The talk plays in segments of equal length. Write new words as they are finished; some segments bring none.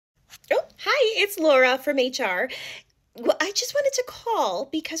it's Laura from HR. Well, I just wanted to call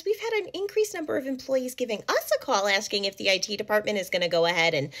because we've had an increased number of employees giving us a call asking if the IT department is going to go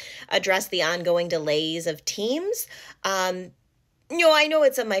ahead and address the ongoing delays of Teams. Um, I know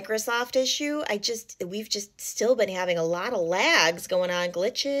it's a Microsoft issue. We've just still been having a lot of lags going on,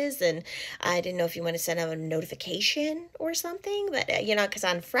 glitches, and I didn't know if you want to send out a notification or something, but because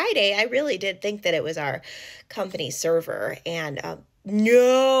on Friday I really did think that it was our company server, and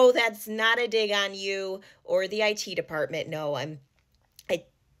no, that's not a dig on you or the IT department. No, I,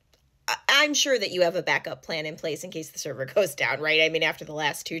 I'm sure that you have a backup plan in place in case the server goes down, right? I mean, after the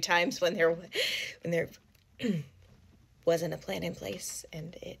last two times when there wasn't a plan in place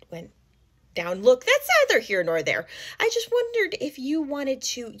and it went down. Look, that's neither here nor there. I just wondered if you wanted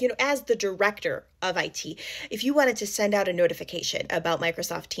to, as the director of IT, if you wanted to send out a notification about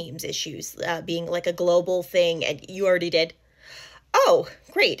Microsoft Teams issues being like a global thing, and you already did. Oh,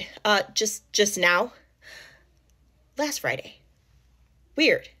 great. Just now? Last Friday.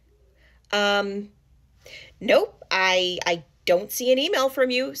 Weird. Um, nope. I don't see an email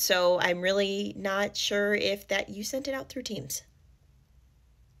from you, so I'm really not sure if that you sent it out through Teams.